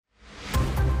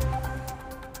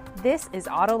This is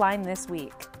Autoline This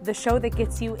Week, the show that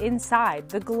gets you inside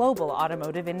the global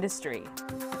automotive industry.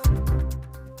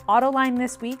 Autoline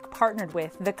This Week partnered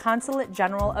with the Consulate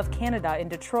General of Canada in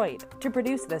Detroit to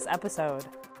produce this episode.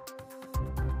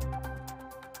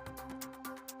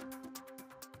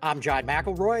 I'm John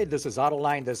McElroy. This is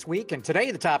Autoline This Week, and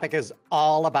today the topic is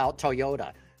all about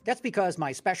Toyota. That's because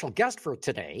my special guest for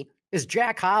today is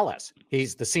Jack Hollis.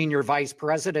 He's the Senior Vice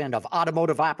President of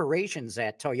Automotive Operations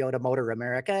at Toyota Motor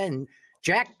America. And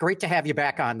Jack, great to have you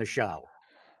back on the show.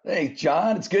 Hey,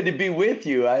 John, it's good to be with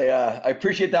you. I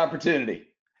appreciate the opportunity.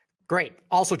 Great.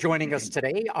 Also joining us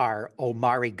today are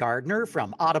Omari Gardner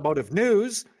from Automotive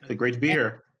News. Hey, great to be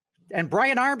here. And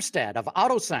Brian Armstead of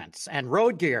AutoSense and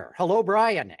Road Gear. Hello,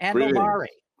 Brian and Greetings. Omari.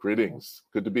 Greetings.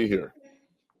 Good to be here.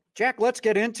 Jack, let's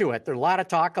get into it. There's a lot of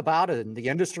talk about it in the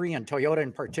industry and Toyota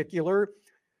in particular.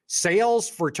 Sales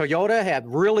for Toyota have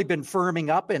really been firming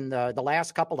up in the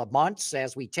last couple of months.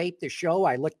 As we tape the show,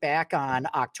 I look back on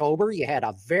October. You had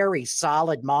a very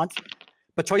solid month,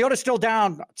 but Toyota's still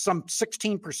down some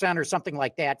 16% or something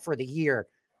like that for the year.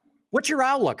 What's your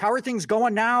outlook? How are things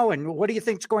going now, and what do you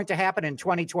think is going to happen in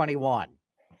 2021?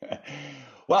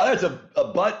 Well, there's a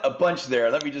bunch there.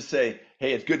 Let me just say,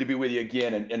 hey, it's good to be with you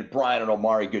again. And Brian and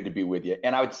Omari, good to be with you.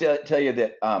 And I would tell you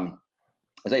that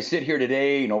as I sit here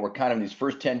today, we're kind of in these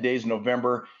first 10 days of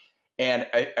November, and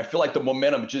I feel like the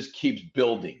momentum just keeps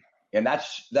building. And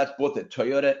that's both at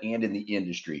Toyota and in the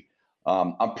industry.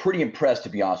 I'm pretty impressed, to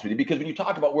be honest with you, because when you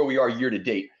talk about where we are year to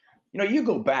date, you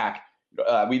go back,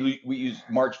 we use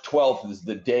March 12th as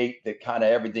the date that kind of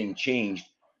everything changed.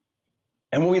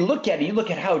 And when we look at it, you look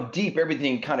at how deep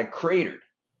everything kind of cratered.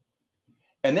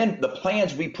 And then the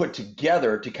plans we put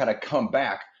together to kind of come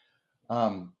back,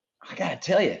 I got to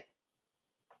tell you,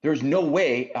 there's no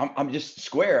way, I'm just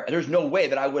square, there's no way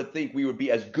that I would think we would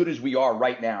be as good as we are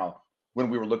right now when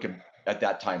we were looking at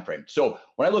that time frame. So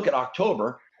when I look at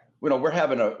October, we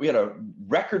had a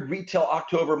record retail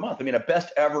October month. I mean, a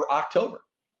best ever October.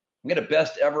 We had a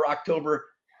best ever October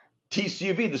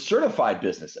TCUV, the certified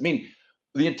business. I mean,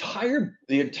 the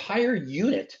entire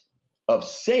unit of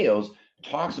sales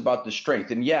talks about the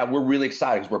strength. And yeah, we're really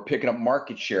excited because we're picking up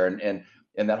market share and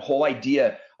that whole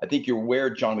idea. I think you're aware,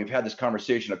 John, we've had this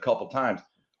conversation a couple times.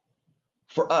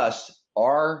 For us,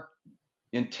 our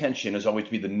intention is always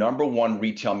to be the number one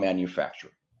retail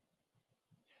manufacturer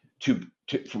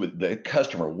for the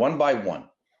customer, one by one,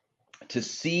 to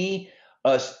see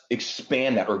us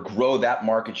expand that or grow that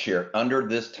market share under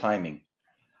this timing.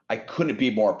 I couldn't be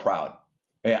more proud.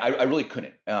 I really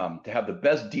couldn't. To have the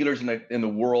best dealers in the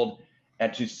world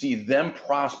and to see them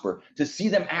prosper, to see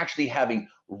them actually having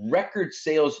record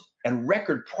sales and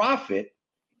record profit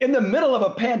in the middle of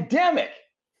a pandemic.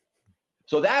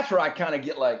 So that's where I kind of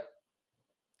get like,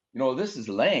 this is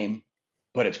lame,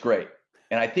 but it's great.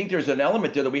 And I think there's an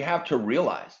element there that we have to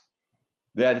realize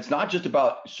that it's not just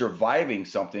about surviving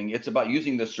something, it's about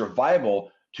using the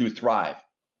survival to thrive.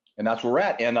 And that's where we're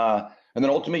at. And then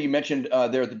ultimately, you mentioned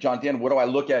there, John, at the end, what do I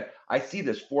look at? I see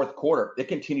this fourth quarter, it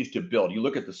continues to build. You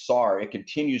look at the SAAR, it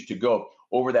continues to go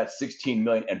over that 16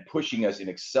 million and pushing us and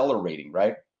accelerating,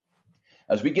 right?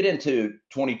 As we get into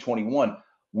 2021,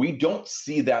 we don't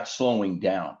see that slowing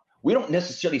down. We don't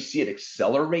necessarily see it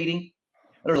accelerating.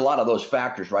 There's a lot of those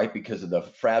factors, right? Because of the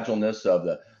fragileness of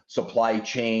the supply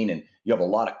chain, and you have a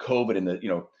lot of COVID in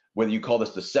the, whether you call this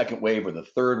the second wave or the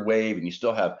third wave, and you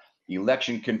still have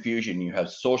election confusion, you have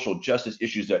social justice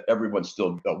issues that everyone's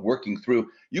still working through.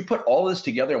 You put all this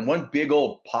together in one big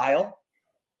old pile,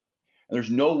 and there's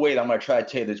no way that I'm going to try to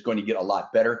tell you that it's going to get a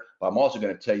lot better. But I'm also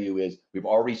going to tell you is we've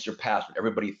already surpassed what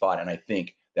everybody thought, and I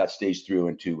think that stays through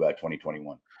into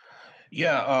 2021.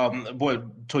 Yeah,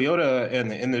 but Toyota and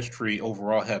the industry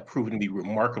overall have proven to be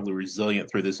remarkably resilient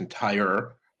through this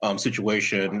entire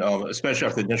situation, especially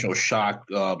after the initial shock.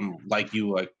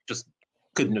 I just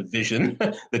couldn't envision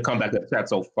the comeback that's had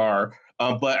so far.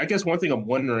 But I guess one thing I'm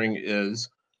wondering is,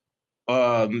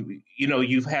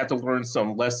 you've had to learn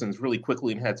some lessons really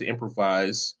quickly and had to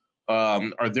improvise.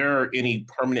 Are there any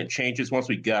permanent changes once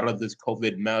we get out of this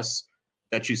COVID mess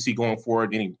that you see going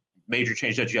forward? Any major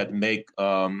changes that you had to make that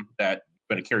are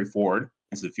going to carry forward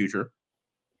into the future?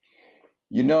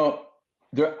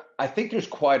 I think there's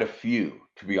quite a few,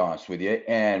 to be honest with you.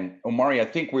 And Omari, I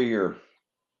think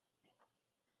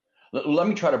let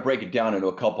me try to break it down into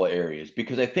a couple of areas,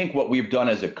 because I think what we've done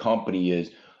as a company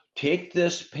is take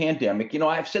this pandemic.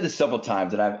 I've said this several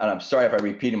times, and I'm sorry if I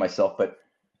repeated myself, but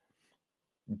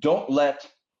don't let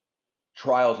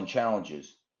trials and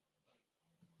challenges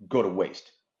go to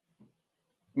waste.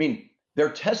 I mean, they're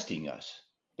testing us.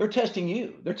 They're testing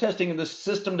you. They're testing the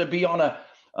system to be on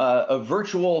a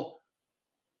virtual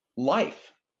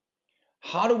life.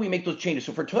 how do we make those changes?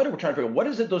 So for Toyota, we're trying to figure out what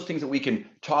is it, those things that we can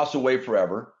toss away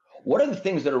forever? What are the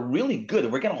things that are really good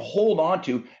that we're going to hold on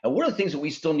to? And what are the things that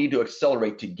we still need to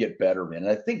accelerate to get better in?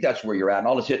 And I think that's where you're at. And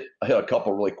I'll just hit a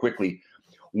couple really quickly.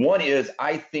 One is,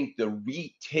 I think the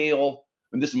retail,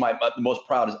 and this is the most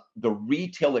proud, is the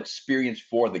retail experience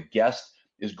for the guest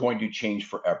is going to change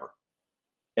forever.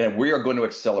 And we are going to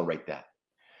accelerate that.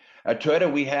 At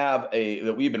Toyota, we have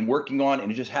that we've been working on,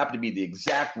 and it just happened to be the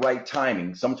exact right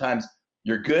timing. Sometimes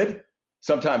you're good,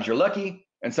 sometimes you're lucky,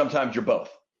 and sometimes you're both.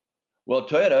 Well, at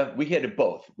Toyota, we hit it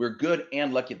both. We're good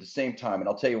and lucky at the same time, and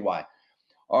I'll tell you why.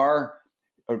 Our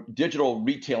digital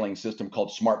retailing system called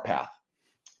SmartPath.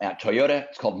 At Toyota,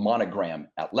 it's called Monogram.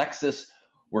 At Lexus,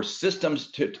 we're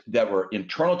systems that were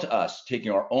internal to us,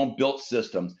 taking our own built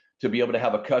systems to be able to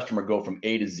have a customer go from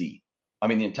A to Z. I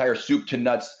mean, the entire soup to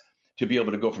nuts, to be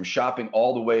able to go from shopping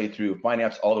all the way through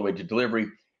finance, all the way to delivery,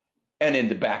 and in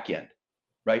the back end,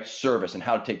 right? Service and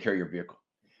how to take care of your vehicle.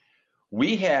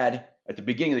 We had, at the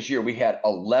beginning of this year, we had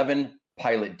 11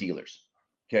 pilot dealers,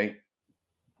 okay?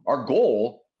 Our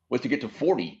goal was to get to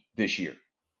 40 this year.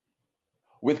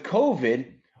 With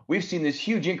COVID, we've seen this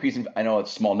huge increase in, I know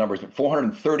it's small numbers, but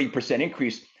 430%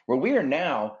 increase, where we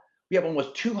have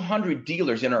almost 200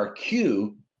 dealers in our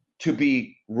queue to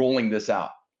be rolling this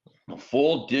out.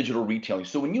 Full digital retailing.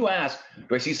 So when you ask,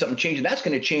 do I see something changing? That's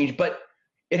going to change, but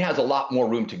it has a lot more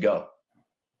room to go.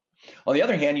 On the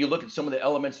other hand, you look at some of the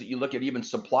elements that you look at, even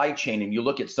supply chain, and you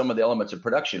look at some of the elements of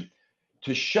production.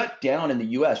 To shut down in the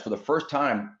US for the first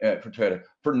time for Toyota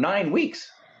for 9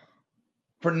 weeks.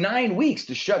 For 9 weeks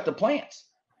to shut the plants.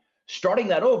 Starting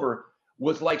that over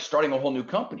was like starting a whole new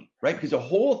company, right? Because the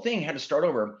whole thing had to start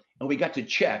over, and we got to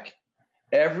check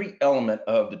every element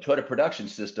of the Toyota production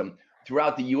system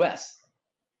throughout the US.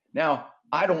 Now,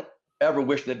 I don't ever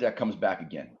wish that comes back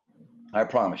again. I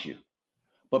promise you.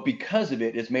 But because of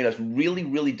it, it's made us really,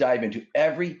 really dive into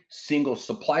every single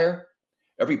supplier,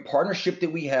 every partnership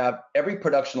that we have, every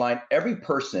production line, every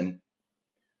person,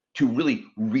 to really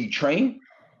retrain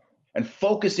and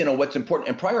focus in on what's important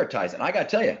and prioritize. And I got to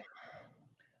tell you,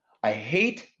 I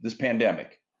hate this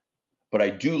pandemic, but I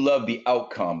do love the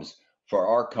outcomes for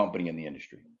our company and the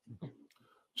industry.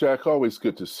 Jack, always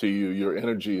good to see you. Your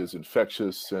energy is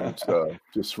infectious and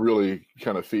just really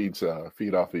kind of feed off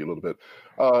of you a little bit.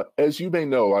 As you may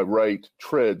know, I write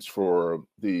treads for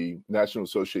the National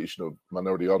Association of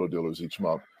Minority Auto Dealers each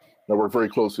month. I work very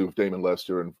closely with Damon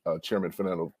Lester and Chairman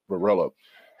Fernando Varela.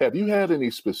 Have you had any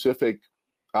specific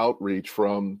outreach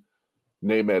from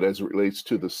NAMED as it relates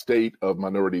to the state of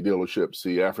minority dealerships,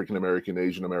 the African American,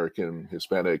 Asian American,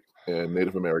 Hispanic, and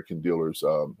Native American dealers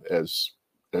as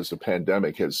the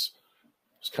pandemic has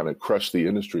kind of crushed the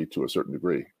industry to a certain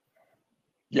degree?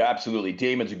 Yeah, absolutely.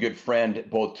 Damon's a good friend,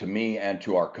 both to me and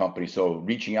to our company. So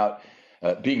reaching out,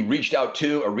 being reached out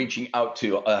to or reaching out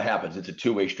to happens. It's a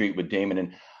two-way street with Damon.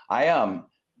 And I'm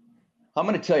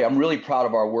going to tell you, I'm really proud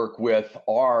of our work with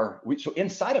so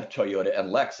inside of Toyota and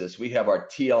Lexus, we have our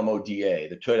TLMODA,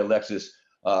 the Toyota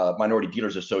Lexus Minority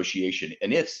Dealers Association,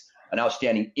 and it's an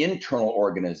outstanding internal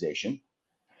organization.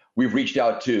 We've reached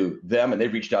out to them and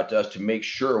they've reached out to us to make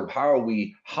sure how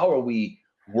are we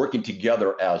working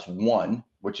together as one,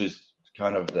 which is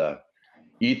kind of the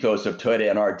ethos of Toyota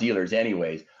and our dealers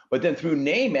anyways. But then through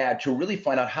NAMED to really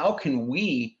find out how can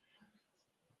we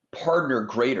partner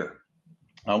greater.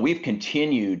 We've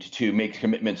continued to make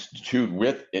commitments to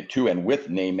and with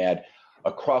NAMED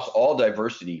across all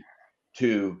diversity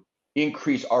to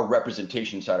increase our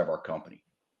representation inside of our company.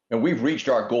 And we've reached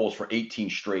our goals for 18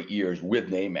 straight years with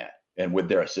NAMED and with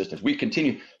their assistance. We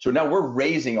continue. So now we're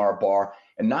raising our bar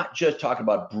and not just talking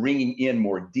about bringing in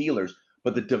more dealers,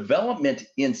 but the development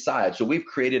inside. So we've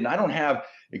created, and I don't have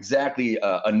exactly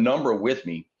a number with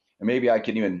me, and maybe I'll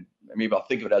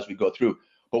think of it as we go through,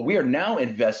 but we are now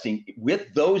investing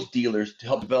with those dealers to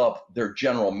help develop their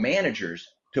general managers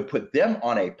to put them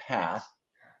on a path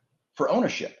for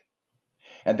ownership.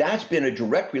 And that's been a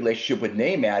direct relationship with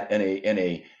NAMED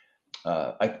and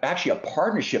actually a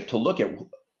partnership to look at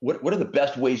what are the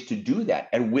best ways to do that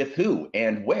and with who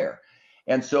and where.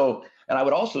 And I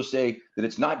would also say that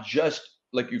it's not just,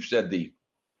 like you've said,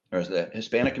 there's the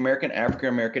Hispanic American, African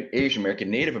American, Asian American,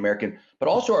 Native American, but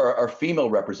also our female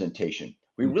representation.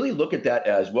 We really look at that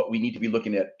as what we need to be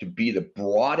looking at to be the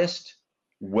broadest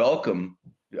welcome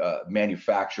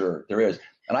manufacturer there is.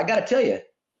 And I got to tell you,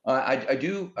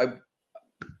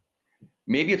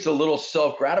 maybe it's a little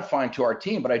self-gratifying to our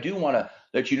team, but I do want to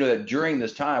let you know that during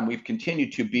this time, we've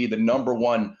continued to be the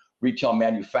 #1 retail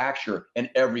manufacturer in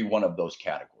every one of those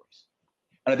categories.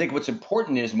 And I think what's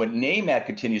important is what NAMED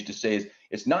continues to say is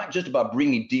it's not just about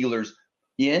bringing dealers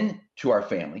in to our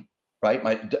family. right?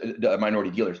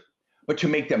 Minority dealers, but to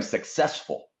make them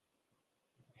successful.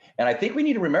 And I think we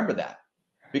need to remember that,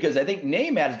 because I think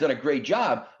NAMAD has done a great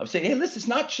job of saying, hey, listen, it's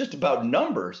not just about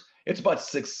numbers, it's about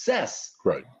success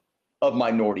of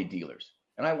minority dealers.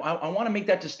 And I want to make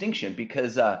that distinction,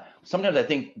 because sometimes I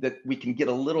think that we can get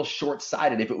a little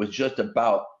short-sighted if it was just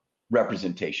about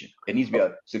representation. It needs to be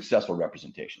a successful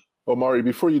representation. Omari,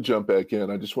 before you jump back in,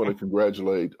 I just want to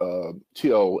congratulate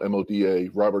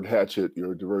TLMODA, Robert Hatchett,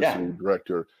 your diversity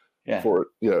director, for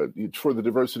the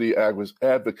Diversity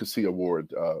Advocacy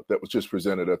Award that was just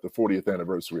presented at the 40th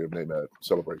anniversary of NAMAD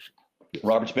celebration. Yes.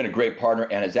 Robert's been a great partner,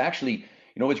 and is actually,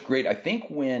 it's great. I think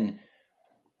and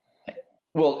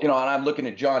I'm looking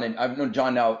at John, and I've known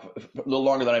John now a little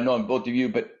longer than I've known both of you,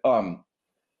 but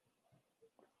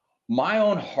my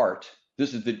own heart,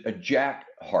 this is a Jack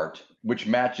heart, which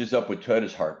matches up with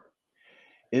Toyota's heart,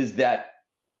 is that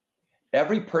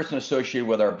every person associated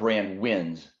with our brand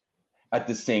wins at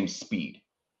the same speed.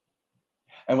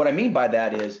 And what I mean by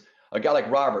that is a guy like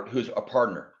Robert, who's a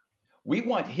partner, we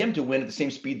want him to win at the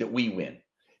same speed that we win.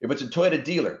 If it's a Toyota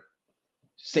dealer,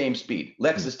 same speed.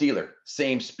 Lexus dealer,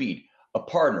 same speed. A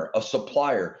partner, a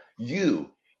supplier,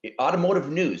 automotive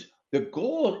news. The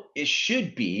goal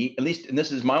should be, at least, and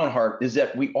this is my own heart, is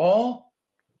that we all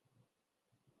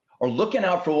are looking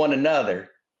out for one another,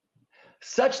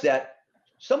 such that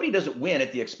somebody doesn't win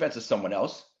at the expense of someone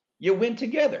else. You win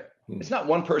together. It's not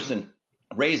one person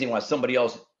raising while somebody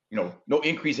else, no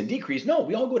increase and decrease. No,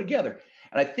 we all go together.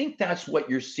 And I think that's what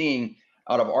you're seeing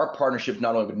out of our partnership,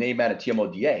 not only with NAMAD and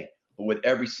TLMODA, but with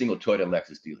every single Toyota and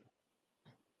Lexus dealer.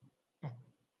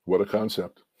 What a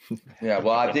concept. Yeah,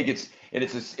 well, I think it's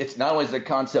not only the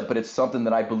concept, but it's something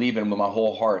that I believe in with my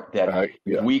whole heart, that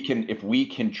if we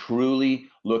can truly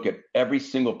look at every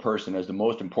single person as the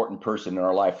most important person in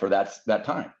our life for that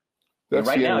time.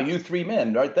 Right now, you three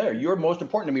men right there, you're most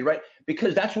important to me, right?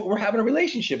 Because that's what we're having a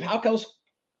relationship.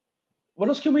 What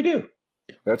else can we do?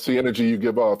 That's the energy you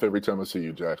give off every time I see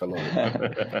you, Jack. I love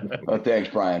it. Oh, thanks,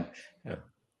 Brian.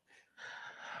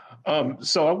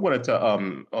 So I wanted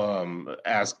to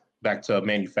ask back to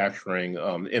manufacturing.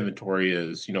 Inventory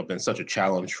has, been such a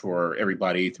challenge for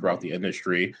everybody throughout the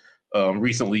industry.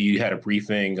 Recently, you had a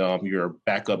briefing. You're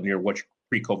back up near what your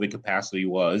pre-COVID capacity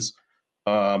was,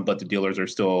 but the dealers are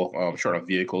still short of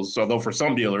vehicles. So, although for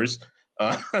some dealers,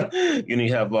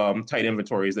 you have tight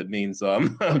inventories, that means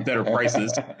better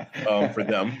prices for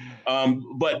them.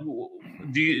 But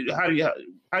how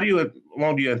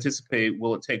long do you anticipate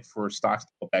will it take for stocks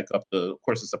to go back up? Of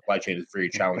course, the supply chain is very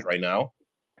challenged right now.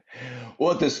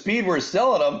 Well, at the speed we're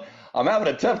selling them, I'm having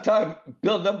a tough time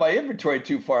building up my inventory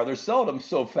too far. They're selling them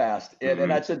so fast, and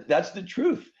that's the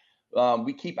truth.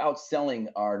 We keep outselling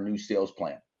our new sales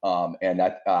plan, and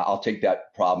I'll take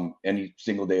that problem any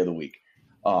single day of the week.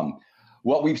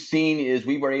 What we've seen is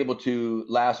we were able to,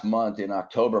 last month in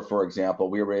October, for example,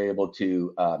 we were able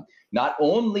to not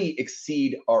only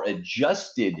exceed our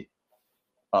adjusted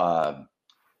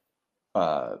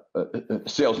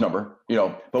sales number,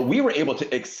 but we were able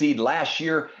to exceed last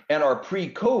year and our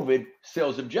pre-COVID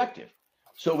sales objective.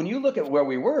 So when you look at where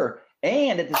we were,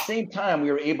 and at the same time,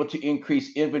 we were able to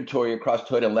increase inventory across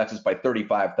Toyota and Lexus by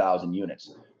 35,000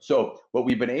 units. So what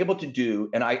we've been able to do,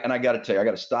 and I got to tell you, I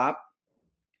got to stop,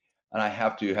 and I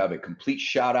have to have a complete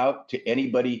shout out to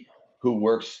anybody who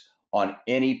works on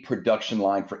any production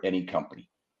line for any company.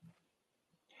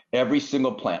 Every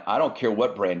single plant, I don't care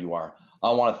what brand you are,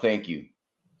 I want to thank you,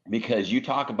 because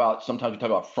sometimes we talk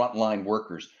about frontline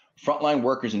workers. Frontline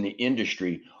workers in the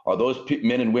industry are those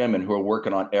men and women who are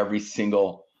working on every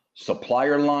single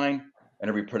supplier line and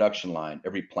every production line,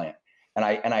 every plant.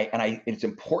 And it's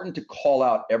important to call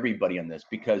out everybody on this,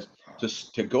 because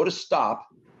to go to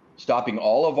stopping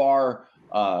all of our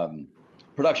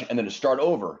production and then to start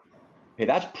over, hey,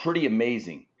 that's pretty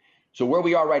amazing. So where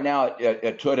we are right now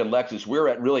at Toyota and Lexus, we're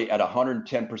at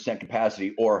 110%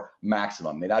 capacity or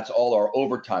maximum. I mean, that's all our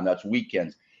overtime, that's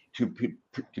weekends, to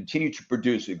continue to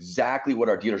produce exactly what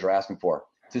our dealers are asking for.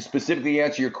 To specifically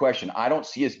answer your question, I don't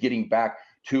see us getting back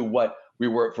to what we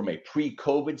were from a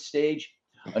pre-COVID stage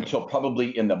until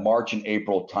probably in the March and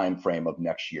April timeframe of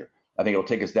next year. I think it'll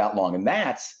take us that long. And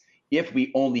that's if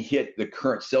we only hit the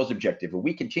current sales objective. If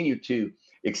we continue to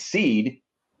exceed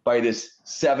by this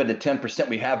 7 to 10%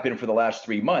 we have been for the last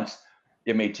 3 months,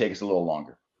 it may take us a little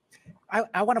longer.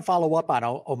 I want to follow up on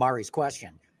Omari's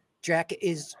question. Jack,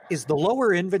 is the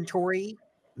lower inventory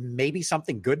maybe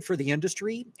something good for the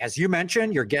industry? As you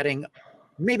mentioned, you're getting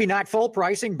maybe not full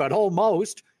pricing, but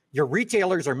almost. Your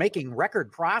retailers are making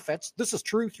record profits. This is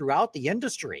true throughout the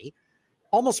industry.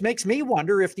 Almost makes me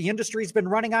wonder if the industry's been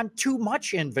running on too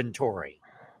much inventory.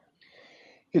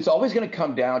 It's always going to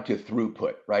come down to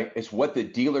throughput, right? It's what the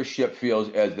dealership feels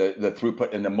as the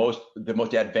throughput and the most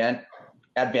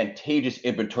advantageous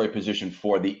inventory position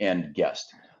for the end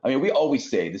guest. I mean, we always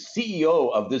say the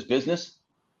CEO of this business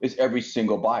is every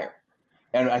single buyer.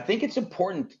 And I think it's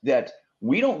important that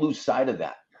we don't lose sight of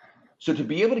that. So to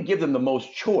be able to give them the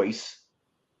most choice,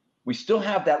 we still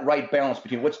have that right balance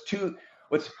between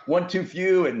what's one too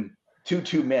few and two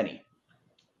too many.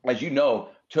 As you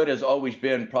know, Toyota has always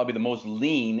been probably the most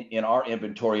lean in our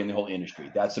inventory in the whole industry.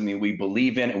 That's something we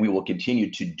believe in, and we will continue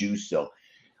to do so.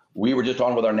 We were just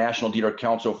on with our National Dealer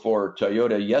Council for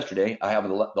Toyota yesterday. I have the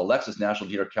Lexus National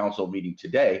Dealer Council meeting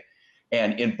today.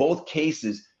 And in both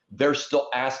cases, they're still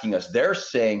asking us. They're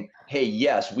saying, hey,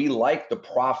 yes, we like the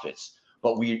profits,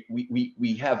 but we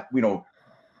have, we're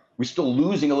still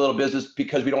losing a little business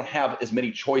because we don't have as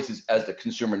many choices as the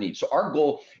consumer needs. So our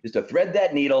goal is to thread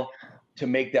that needle to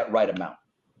make that right amount,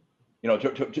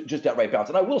 to just that right balance.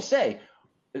 And I will say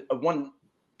one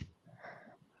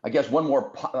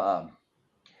more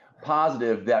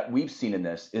positive that we've seen in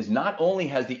this is not only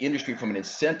has the industry from an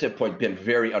incentive point been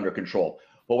very under control,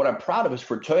 but what I'm proud of is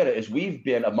for Toyota is we've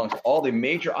been amongst all the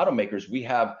major automakers, we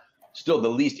have still the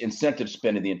least incentive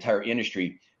spend in the entire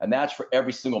industry. And that's for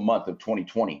every single month of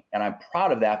 2020. And I'm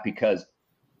proud of that because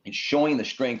it's showing the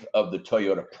strength of the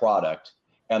Toyota product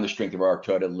and the strength of our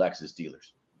Toyota Lexus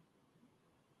dealers.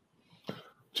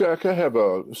 Jack, I have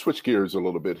switch gears a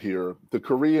little bit here. The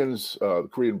Korean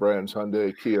brands,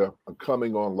 Hyundai, Kia, are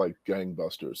coming on like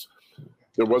gangbusters.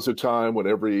 There was a time when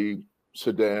every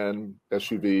sedan,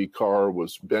 SUV, car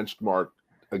was benchmarked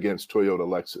against Toyota,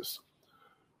 Lexus.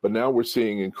 But now we're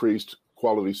seeing increased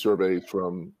quality surveys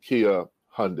from Kia,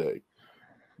 Hyundai.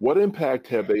 What impact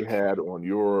have they had on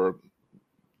your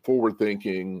forward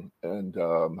thinking, and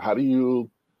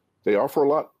they offer a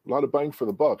lot of bang for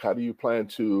the buck. How do you plan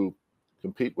to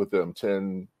compete with them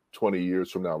 10, 20 years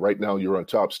from now? Right now you're on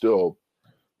top still,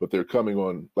 but they're coming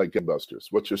on like gangbusters.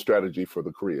 What's your strategy for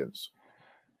the Koreans?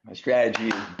 My strategy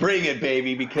is bring it,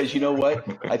 baby, because you know what?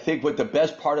 I think what the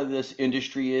best part of this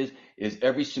industry is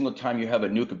every single time you have a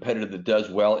new competitor that does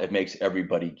well, it makes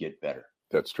everybody get better.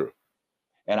 That's true.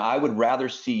 And I would rather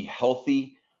see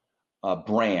healthy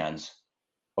brands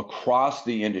across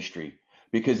the industry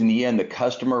because in the end, the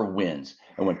customer wins.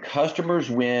 And when customers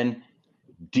win,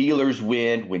 dealers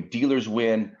win. When dealers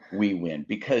win, we win,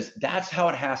 because that's how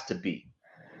it has to be.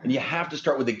 And you have to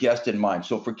start with the guest in mind.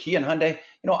 So for Kia and Hyundai,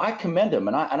 I commend them.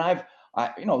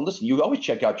 Listen, you always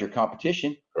check out your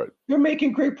competition. Right. You're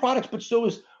making great products, but so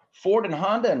is Ford and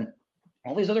Honda and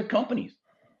all these other companies.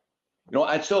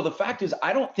 And so the fact is,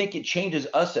 I don't think it changes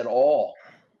us at all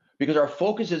because our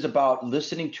focus is about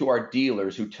listening to our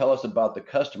dealers who tell us about the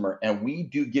customer, and we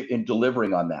do get in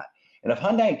delivering on that. And if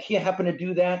Hyundai and Kia happen to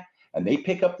do that and they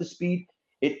pick up the speed,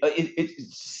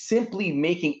 it's simply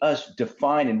making us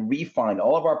define and refine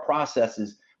all of our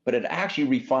processes, but it actually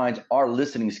refines our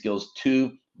listening skills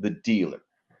to the dealer.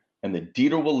 And the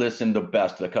dealer will listen the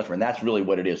best to the customer. And that's really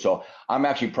what it is. So I'm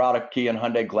actually proud of Kia and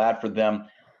Hyundai, glad for them.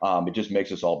 It just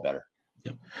makes us all better.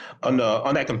 Yeah. On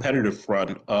that competitive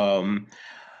front,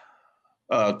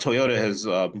 Toyota has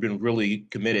been really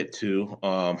committed to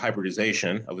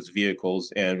hybridization of its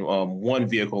vehicles. And one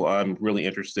vehicle I'm really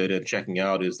interested in checking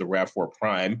out is the RAV4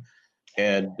 Prime.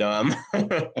 And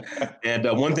and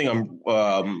one thing I'm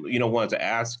wanted to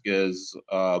ask is,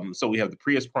 so we have the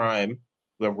Prius Prime,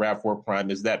 we have RAV4 Prime.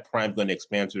 Is that Prime going to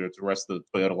expand to the rest of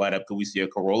the Toyota lineup? Could we see a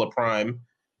Corolla Prime?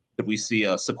 Could we see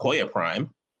a Sequoia Prime?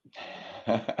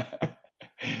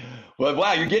 Well,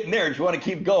 wow, you're getting there. If you want to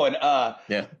keep going.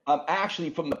 Yeah. Actually,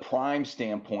 from the Prime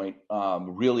standpoint,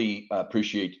 really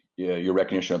appreciate your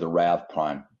recognition of the RAV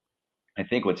Prime. I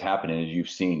think what's happening is you've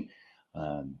seen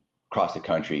across the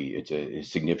country, it's a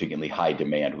significantly high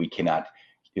demand. We cannot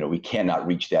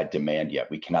reach that demand yet.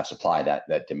 We cannot supply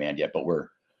that demand yet, but we're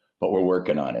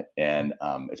working on it, and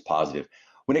it's positive.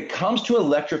 When it comes to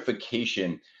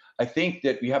electrification, I think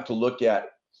that you have to look at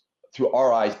through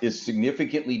our eyes is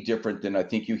significantly different than I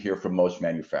think you hear from most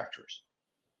manufacturers.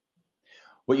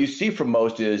 What you see from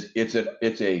most is it's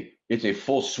a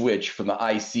full switch from the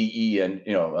ICE and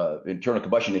internal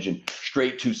combustion engine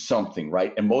straight to something,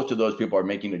 right? And most of those people are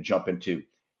making a jump into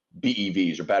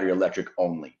BEVs or battery electric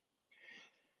only.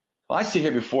 Well, I sit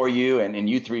here before you, and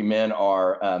you three men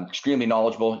are extremely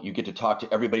knowledgeable. You get to talk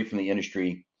to everybody from the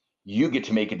industry. You get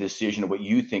to make a decision of what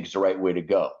you think is the right way to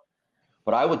go.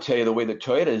 But I would tell you the way that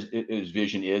Toyota's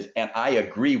vision is, and I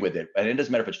agree with it, and it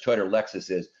doesn't matter if it's Toyota or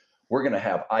Lexus, is we're going to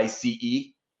have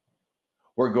ICE,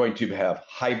 we're going to have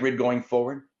hybrid going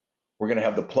forward, we're going to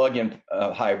have the plug-in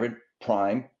hybrid,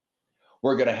 Prime,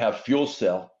 we're going to have fuel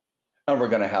cell, and we're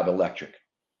going to have electric.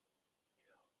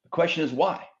 question is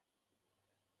why?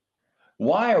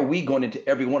 Why are we going into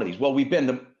every one of these? Well, we've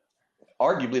been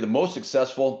arguably the most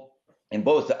successful in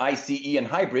both the ICE and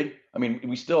hybrid. I mean,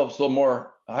 we still have sold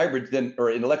more hybrids in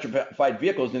electrified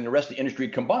vehicles than the rest of the industry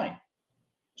combined.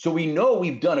 So we know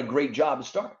we've done a great job to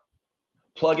start.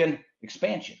 Plug-in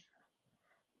expansion.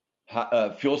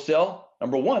 Fuel cell,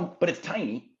 number one, but it's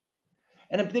tiny.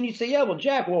 And then you say, yeah, well,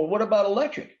 Jack, well, what about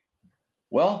electric?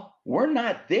 Well, we're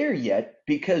not there yet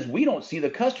because we don't see the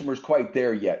customers quite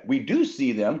there yet. We do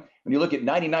see them when you look at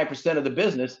 99% of the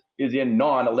business is in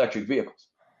non-electric vehicles.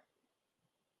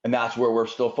 And that's where we're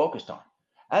still focused on.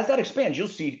 As that expands, you'll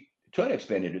see Toyota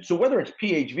expanded it. So whether it's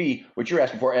PHV, which you're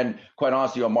asking for, and quite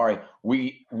honestly, Omari,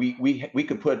 we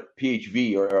could put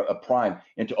PHV or a Prime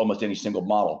into almost any single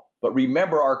model. But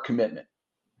remember our commitment.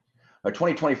 By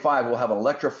 2025, we'll have an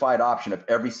electrified option of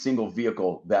every single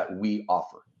vehicle that we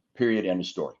offer. Period. End of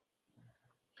story.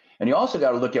 And you also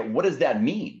got to look at what does that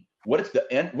mean? What's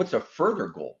a further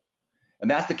goal? And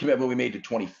that's the commitment we made to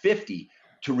 2050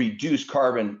 to reduce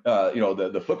carbon,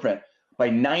 the footprint by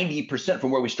 90%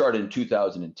 from where we started in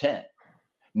 2010.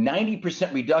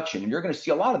 90% reduction. And you're going to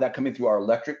see a lot of that coming through our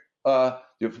electric,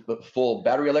 the full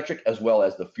battery electric, as well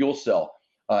as the fuel cell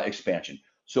expansion.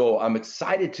 So I'm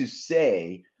excited to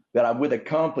say that I'm with a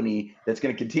company that's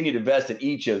going to continue to invest in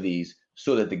each of these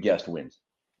so that the guest wins.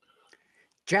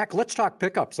 Jack, let's talk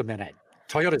pickups a minute.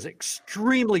 Toyota is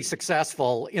extremely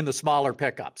successful in the smaller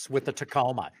pickups with the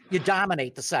Tacoma. You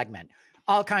dominate the segment.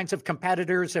 All kinds of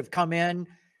competitors have come in.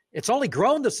 It's only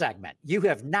grown the segment. You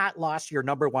have not lost your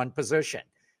number one position.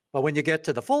 But when you get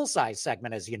to the full-size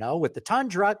segment, as you know, with the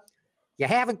Tundra, you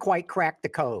haven't quite cracked the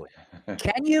code.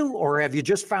 Can you, or have you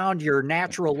just found your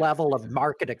natural level of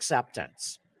market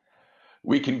acceptance?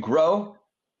 We can grow,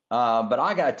 but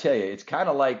I got to tell you, it's kind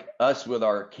of like us with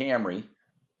our Camry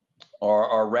or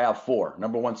our RAV4,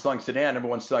 number one selling sedan, number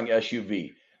one selling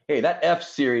SUV. Hey, that F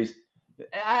series,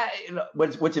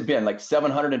 what's it been, like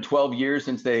 712 years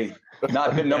since they've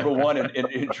not been number one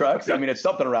in trucks? I mean, it's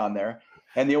something around there.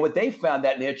 And what they found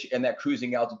that niche and that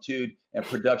cruising altitude and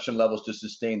production levels to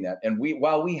sustain that. And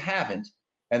while we haven't,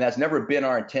 and that's never been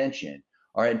our intention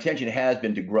has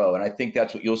been to grow. And I think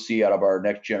that's what you'll see out of our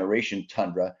next generation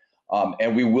Tundra.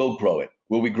 And we will grow it.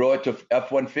 Will we grow it to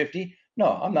F-150?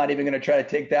 No, I'm not even going to try to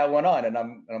take that one on. And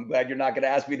I'm glad you're not going to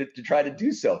ask me to try to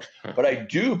do so. But I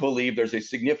do believe there's a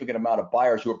significant amount of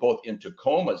buyers who are both in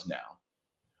Tacomas now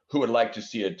who would like to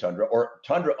see a Tundra, or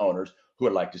Tundra owners who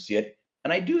would like to see it.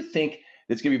 And I do think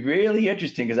it's going to be really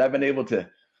interesting because I've been able to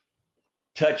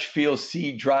touch, feel,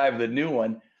 see, drive the new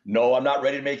one. No, I'm not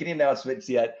ready to make any announcements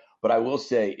yet, but I will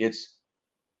say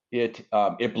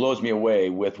it blows me away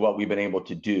with what we've been able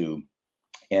to do,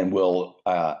 and will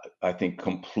I think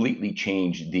completely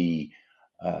change the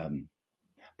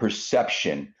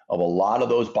perception of a lot of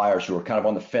those buyers who are kind of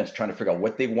on the fence trying to figure out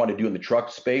what they want to do in the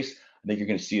truck space. I think you're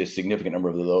going to see a significant number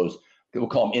of those, we'll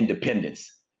call them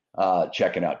independents,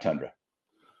 checking out Tundra.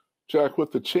 Jack,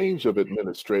 with the change of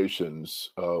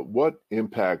administrations, what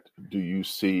impact do you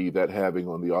see that having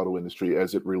on the auto industry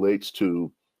as it relates to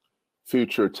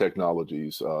future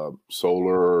technologies,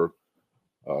 solar,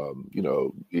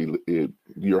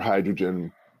 your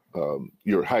hydrogen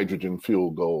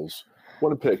fuel goals?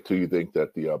 What impact do you think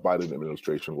that the Biden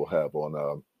administration will have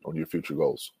on your future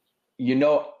goals?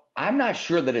 I'm not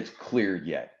sure that it's clear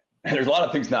yet. There's a lot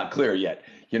of things not clear yet,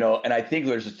 and I think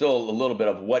there's still a little bit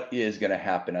of what is going to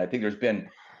happen. I think there's been,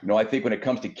 I think when it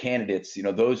comes to candidates,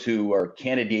 those who are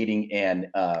candidating and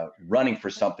running for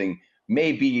something,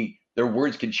 maybe their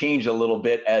words can change a little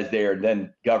bit as they are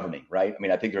then governing, right? I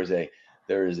mean, I think there's the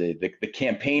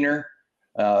campaigner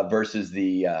versus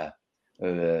the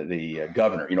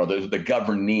governor, the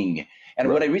governing.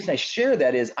 And the reason I share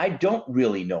that is I don't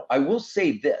really know. I will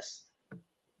say this.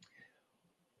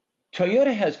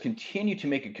 Toyota has continued to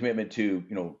make a commitment to,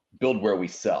 build where we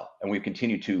sell, and we've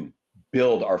continued to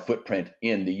build our footprint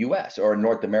in the U.S. or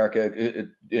North America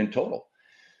in total.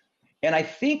 And I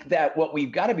think that what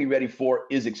we've got to be ready for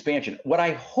is expansion. What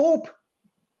I hope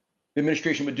the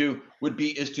administration would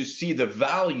be is to see the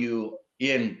value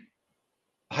in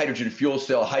hydrogen fuel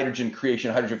cell, hydrogen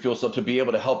creation, hydrogen fuel cell to be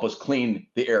able to help us clean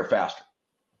the air faster,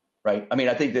 right? I mean,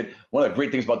 I think that one of the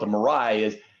great things about the Mirai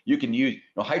is you can use,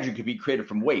 hydrogen could be created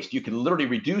from waste. You can literally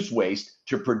reduce waste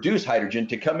to produce hydrogen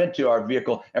to come into our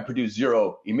vehicle and produce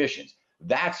zero emissions.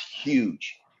 That's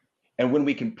huge. And when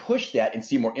we can push that and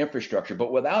see more infrastructure,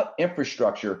 but without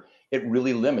infrastructure, it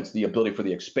really limits the ability for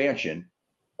the expansion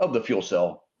of the fuel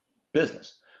cell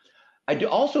business. I do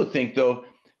also think, though,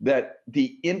 that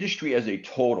the industry as a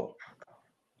total,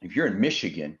 if you're in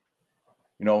Michigan,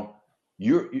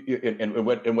 and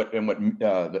what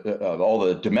all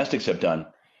the domestics have done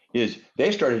is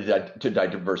they started to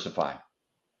diversify.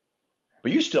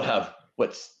 But you still have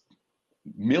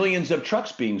millions of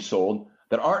trucks being sold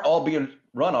that aren't all being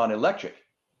run on electric.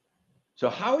 So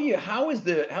how is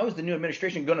the new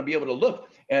administration going to be able to look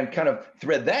and kind of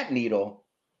thread that needle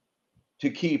to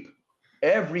keep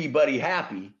everybody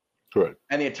happy, correct,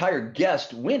 and the entire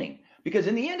guest winning? Because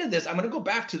in the end of this, I'm going to go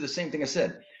back to the same thing I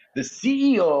said. The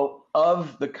CEO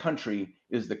of the country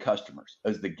is the customers,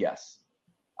 is the guests.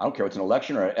 I don't care if it's an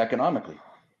election or economically.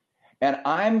 And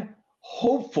I'm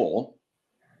hopeful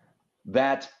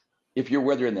that if you're,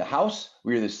 whether in the House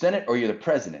or you're the Senate or you're the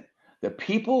president, the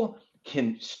people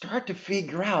can start to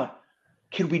figure out,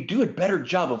 can we do a better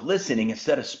job of listening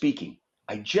instead of speaking?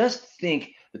 I just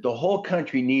think that the whole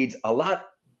country needs a lot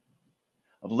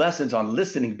of lessons on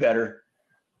listening better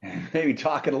and maybe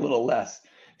talking a little less.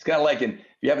 It's kind of like if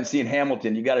you haven't seen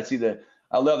Hamilton, you got to see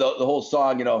I love the whole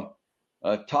song,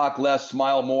 talk less,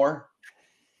 smile more.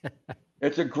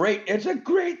 It's a great,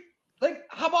 like,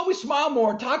 how about we smile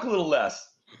more and talk a little less?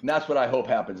 And that's what I hope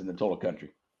happens in the total country.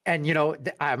 And,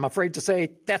 I'm afraid to say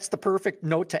that's the perfect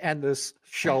note to end this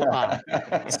show on.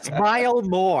 Smile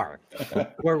more.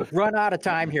 We're run out of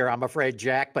time here, I'm afraid,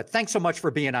 Jack, but thanks so much for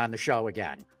being on the show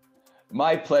again.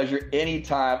 My pleasure.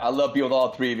 Anytime. I love being with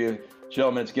all three of you.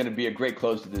 Gentlemen, it's going to be a great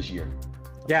close to this year.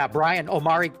 Yeah, Brian,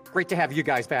 Omari, great to have you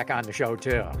guys back on the show,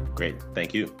 too. Great.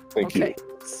 Thank you. Thank you.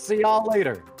 See y'all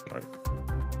later. All right.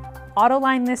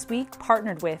 Autoline This Week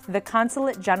partnered with the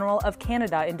Consulate General of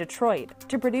Canada in Detroit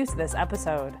to produce this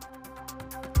episode.